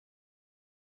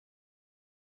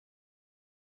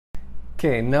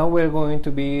Okay, now we're going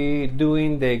to be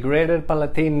doing the greater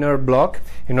palatine nerve block.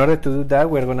 In order to do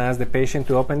that, we're going to ask the patient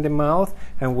to open the mouth,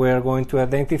 and we're going to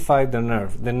identify the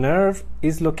nerve. The nerve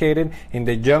is located in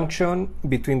the junction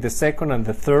between the second and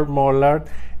the third molar,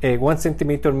 1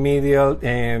 centimeter medial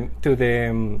to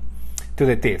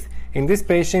the teeth. In this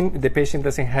patient, the patient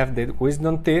doesn't have the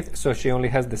wisdom teeth, so she only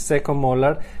has the second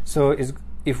molar. So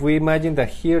if we imagine that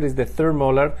here is the third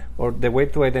molar, or the way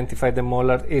to identify the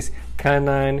molar is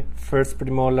canine, first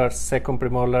premolar, second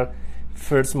premolar,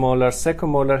 first molar, second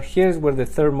molar. Here is where the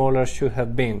third molar should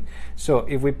have been. So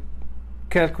if we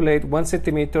calculate 1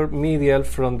 centimeter medial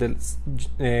from the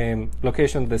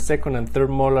location of the second and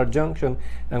third molar junction,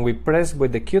 and we press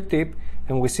with the Q-tip,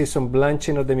 and we see some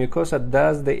blanching of the mucosa,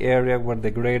 that's the area where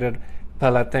the greater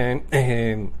palatine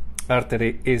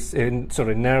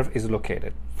nerve is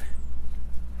located.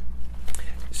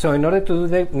 So in order to do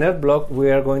the nerve block, we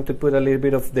are going to put a little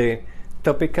bit of the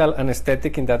topical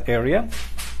anesthetic in that area.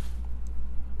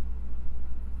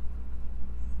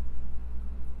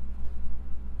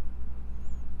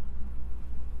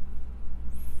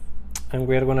 And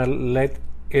we are going to let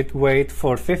it wait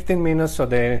for 15 minutes so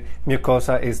the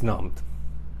mucosa is numbed.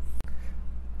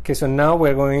 Okay, so now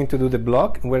we're going to do the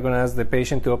block. We're going to ask the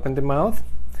patient to open the mouth.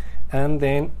 And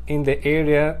then in the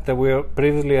area that we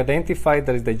previously identified,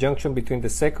 that is the junction between the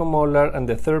second molar and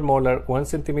the third molar, 1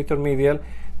 centimeter medial,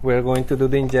 we're going to do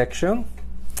the injection.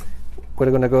 We're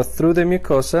going to go through the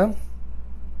mucosa,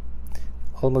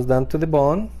 almost down to the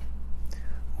bone.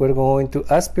 We're going to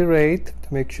aspirate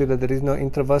to make sure that there is no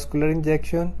intravascular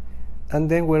injection.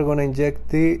 And then we're going to inject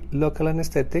the local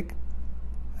anesthetic,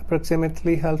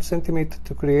 approximately ½ centimeter,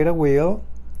 to create a wheel.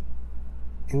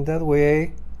 In that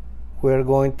way, we're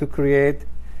going to create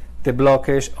the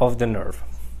blockage of the nerve.